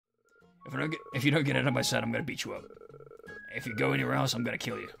If you don't get out of my sight, I'm gonna beat you up. If you go anywhere else, I'm gonna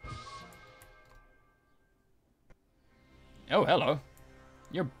kill you. Oh, hello.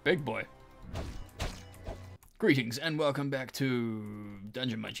 You're a big boy. Greetings and welcome back to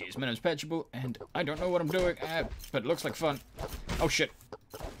Dungeon Munchies. My name's Patchable, and I don't know what I'm doing, but it looks like fun. Oh shit.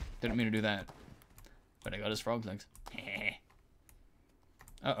 Didn't mean to do that. But I got his frog legs.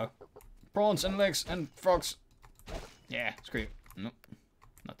 Uh-oh. Prawns and legs and frogs. Yeah, screw you. Nope.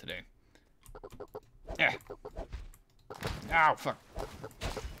 Not today. Yeah. Ow, fuck.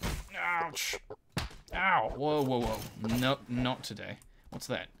 Ouch. Ow. Whoa, whoa, whoa. No, not today. What's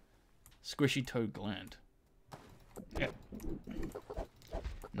that? Squishy toad gland. Yeah.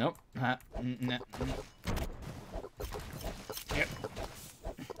 Nope. Nah. Yep.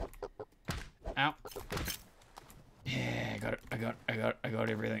 Ow. Yeah, I got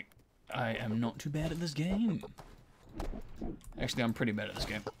everything. I am not too bad at this game. Actually, I'm pretty bad at this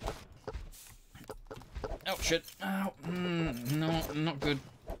game. Oh, shit. Ow. No, not good.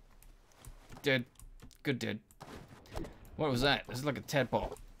 Dead. Good dead. What was that? This is like a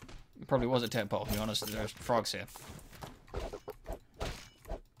tadpole. It probably was a tadpole, to be honest. There's frogs here.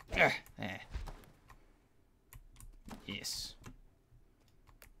 Yes.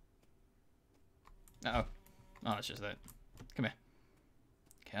 Uh-oh. Oh, it's just that. Come here.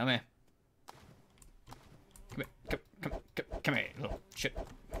 Come here. Come here. Come here, little shit.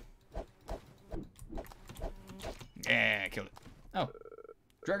 Yeah, killed it. Oh.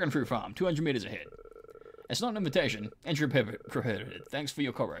 Dragon Fruit Farm, 200 meters ahead. It's not an invitation. Entry prohibited. Thanks for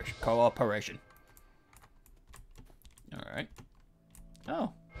your cooperation. Alright.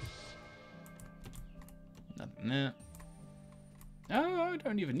 Oh. Nothing there. Oh, I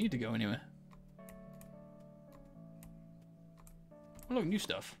don't even need to go anywhere. Oh, look, new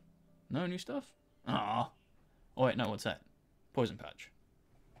stuff. No new stuff? Aww. Oh, wait, no, what's that? Poison patch.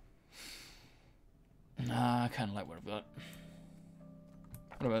 Nah, I kind of like what I've got.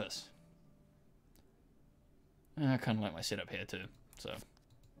 What about this? I kind of like my setup here, too, so.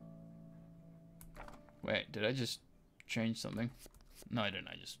 Wait, did I just change something? No, I didn't,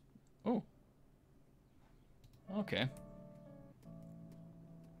 I just... Oh. Okay.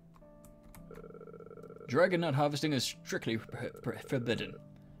 Dragon nut harvesting is strictly forbidden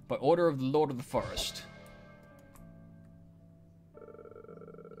by order of the Lord of the Forest.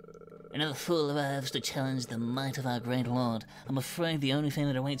 Another fool arrives to challenge the might of our great lord. I'm afraid the only thing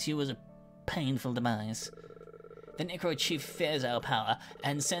that awaits you is a painful demise. The Necro Chief fears our power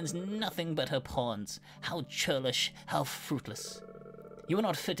and sends nothing but her pawns. How churlish, how fruitless. You are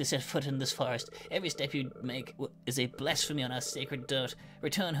not fit to set foot in this forest. Every step you make is a blasphemy on our sacred dirt.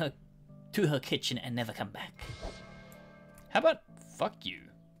 Return her to her kitchen and never come back. How about fuck you?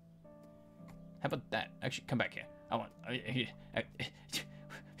 How about that? Actually, come back here. I want...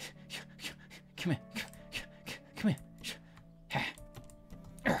 Come here. Come here.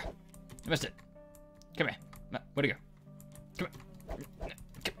 You missed it. Come here. Where'd it go? Come here.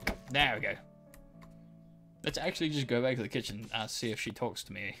 There we go. Let's actually just go back to the kitchen and see if she talks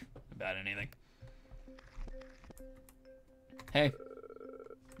to me about anything. Hey.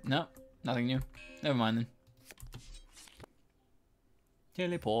 No, nothing new. Never mind then.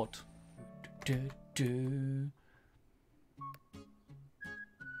 Teleport.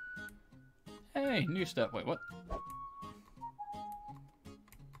 Hey, new stuff. Wait, what?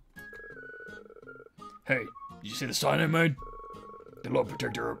 Hey, did you see the sign I made? The Lord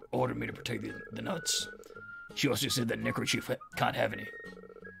Protector ordered me to protect the nuts. She also said that Necro Chief can't have any.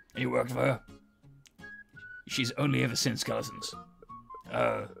 And you worked for her? She's only ever seen skeletons.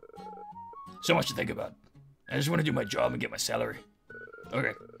 So much to think about. I just want to do my job and get my salary.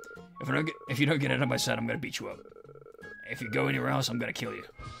 Okay. If you don't get out of my sight, I'm gonna beat you up. If you go anywhere else, I'm gonna kill you.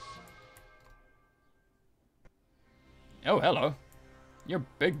 Oh, hello. You're a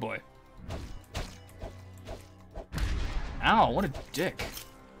big boy. Ow, what a dick.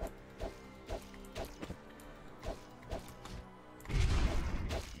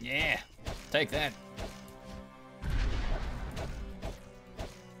 Yeah, take that.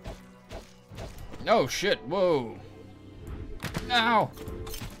 Oh shit, whoa. Ow.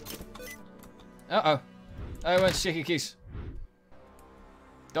 Uh-oh. I went sticky keys.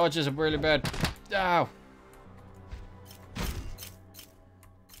 Dodges are really bad. Ow.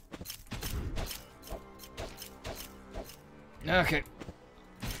 Okay.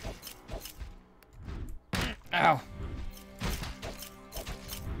 Ow.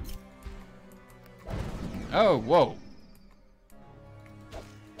 Oh, whoa.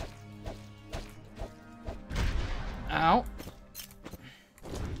 Ow.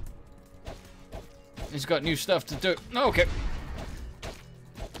 He's got new stuff to do. Okay.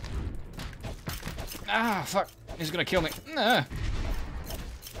 Ah, fuck. He's gonna kill me. Nah.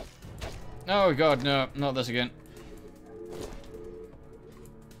 Oh god, no. Not this again.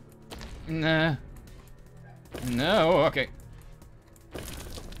 Nah. No, okay.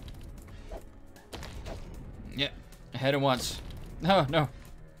 Yeah, I had him once. No, no.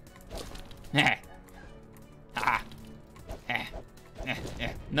 Nah. Ah.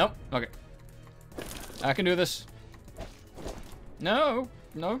 Nope, okay. I can do this. No,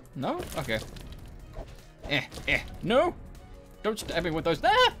 no, no, okay. No! Don't stab me with those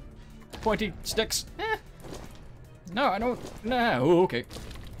pointy sticks. No, I don't. No, okay.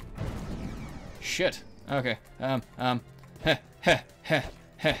 Shit. Okay.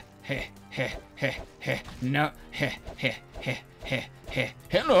 No.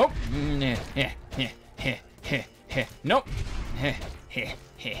 Hello. Nope.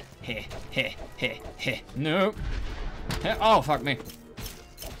 No. Oh, fuck me.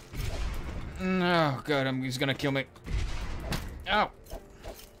 Oh, God, he's gonna kill me. Ow.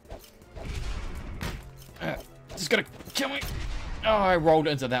 He's gonna kill me. Oh, I rolled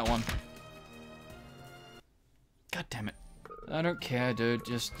into that one. God damn it. I don't care, dude.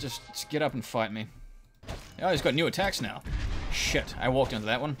 Just get up and fight me. Oh, he's got new attacks now. Shit, I walked into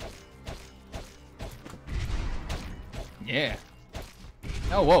that one. Yeah.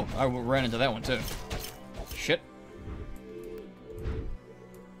 Oh, whoa, I ran into that one too. Shit.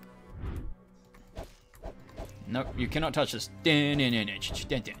 Nope, you cannot touch this. Can't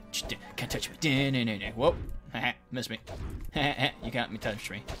touch me. Whoa. Miss me. You can't touch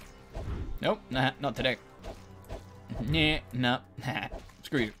me. Nope, not today. Nah, no.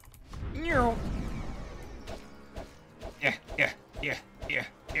 Screw you. Yeah.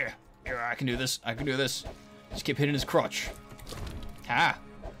 I can do this. Just keep hitting his crotch. Ha.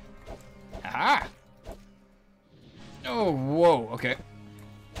 Ha. Oh, whoa. Okay.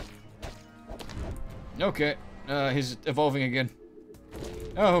 Okay. He's evolving again.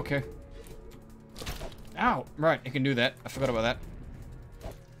 Oh, okay. Ow. Right, he can do that. I forgot about that.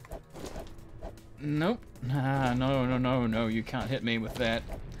 Nope. No. You can't hit me with that.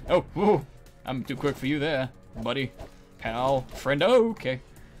 Oh, whoa. I'm too quick for you there, buddy. Pal. Friend. Oh, okay.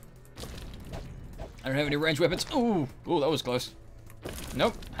 I don't have any ranged weapons. Ooh, that was close.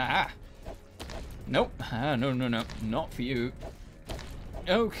 Nope. Ha. Nope. No. Not for you.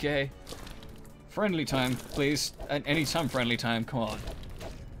 Okay. Friendly time, please. Anytime friendly time. Come on.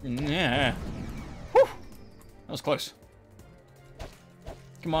 Yeah. Whew. That was close.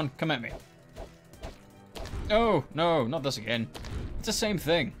 Come on, come at me. Oh, no, not this again. It's the same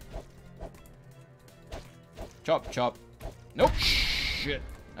thing. Chop, chop. Nope. Shit.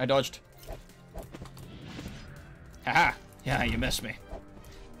 I dodged. Haha. Yeah, you missed me.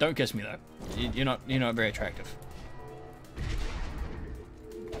 Don't kiss me though. You're not very attractive.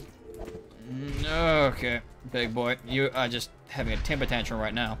 Okay, big boy. You are just having a temper tantrum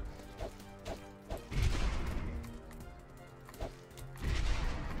right now.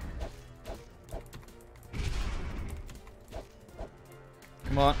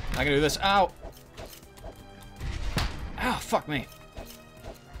 Come on, I can do this. Ow! Ow, fuck me.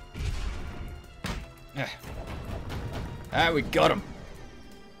 Yeah. Ah, we got him.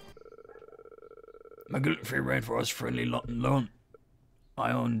 My gluten-free rainforest friendly lot and loan.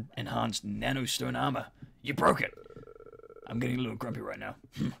 Ion enhanced nanostone armor. You broke it. I'm getting a little grumpy right now.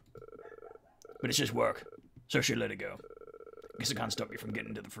 But it's just work, so I should let it go. Guess I can't stop you from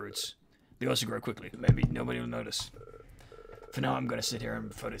getting to the fruits. They also grow quickly. Maybe nobody will notice. For now, I'm gonna sit here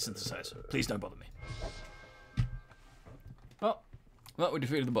and photosynthesize. Please don't bother me. Well, we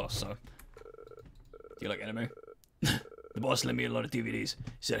defeated the boss, so. Do you like anime? The boss lent me a lot of DVDs.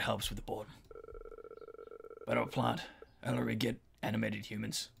 He said it helps with the boredom. But I'm a plant. I don't really get animated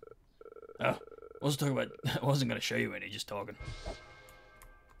humans. Oh, I wasn't gonna show you any, just talking.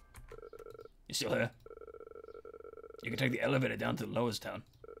 You still here? You can take the elevator down to the lowest town.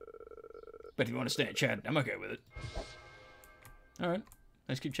 But if you want to stay and chat, I'm okay with it. Alright,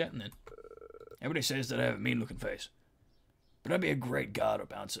 let's keep chatting then. Everybody says that I have a mean looking face. But I'd be a great guard or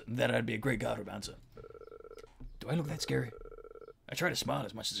bouncer. I'd be a great guard or bouncer. Do I look that scary? I try to smile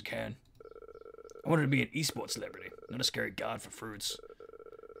as much as I can. I wanted to be an esports celebrity, not a scary guard for fruits.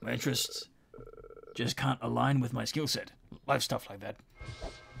 My interests just can't align with my skill set. Life stuff like that.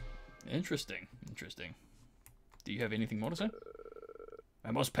 Interesting. Do you have anything more to say?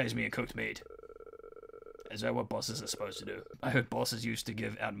 My boss pays me a cooked meat. Is that what bosses are supposed to do? I heard bosses used to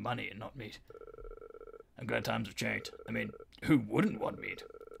give out money and not meat. I'm glad times have changed. I mean, who wouldn't want meat?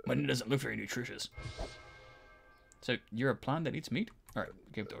 Money doesn't look very nutritious. So, you're a plant that eats meat? Alright,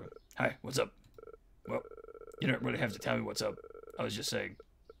 keep talking. Hi, what's up? Well, you don't really have to tell me what's up. I was just saying.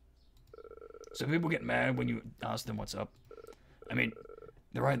 So people get mad when you ask them what's up. I mean,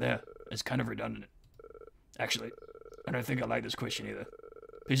 they're right there. It's kind of redundant. Actually, I don't think I like this question either.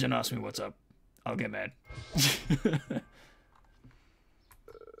 Please don't ask me what's up. I'll get mad. Do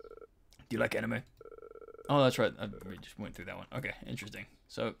you like anime? Oh, that's right. We just went through that one. Okay, interesting.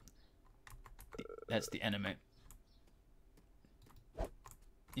 So, that's the anime.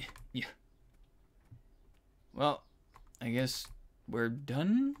 Yeah. Well, I guess we're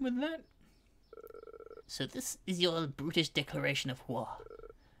done with that? So this is your brutish declaration of war.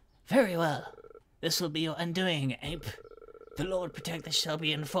 Very well. This will be your undoing, ape. The Lord Protector shall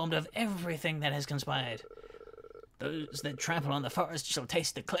be informed of everything that has conspired. Those that trample on the forest shall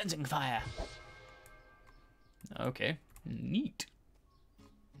taste the cleansing fire. Okay, neat.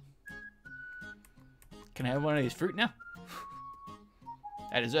 Can I have one of these fruit now?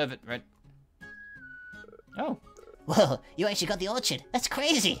 I deserve it, right? Oh. Whoa, you actually got the orchard. That's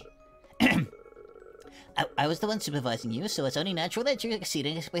crazy. I was the one supervising you, so it's only natural that you're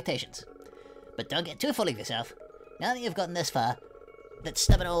exceeding expectations. But don't get too full of yourself. Now that you've gotten this far, that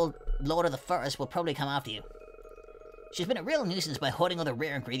stubborn old Lord of the Forest will probably come after you. She's been a real nuisance by hoarding all the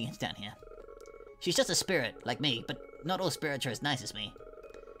rare ingredients down here. She's just a spirit, like me, but not all spirits are as nice as me.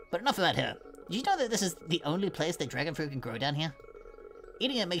 But enough about her. Did you know that this is the only place that dragon fruit can grow down here?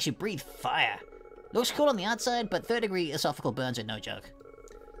 Eating it makes you breathe fire. Looks cool on the outside, but third-degree esophageal burns are no joke.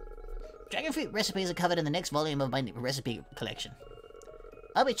 Dragon fruit recipes are covered in the next volume of my recipe collection.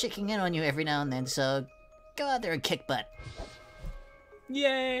 I'll be checking in on you every now and then, so go out there and kick butt.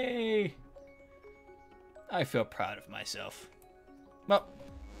 Yay! I feel proud of myself. Well,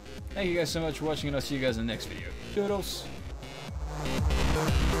 thank you guys so much for watching, and I'll see you guys in the next video. Doodles!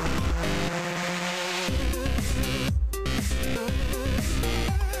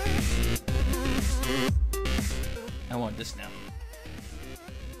 I want this now.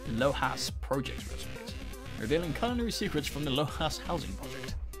 Lohas Project recipes. Revealing culinary secrets from the Lohas housing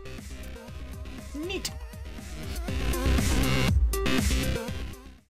project. Neat!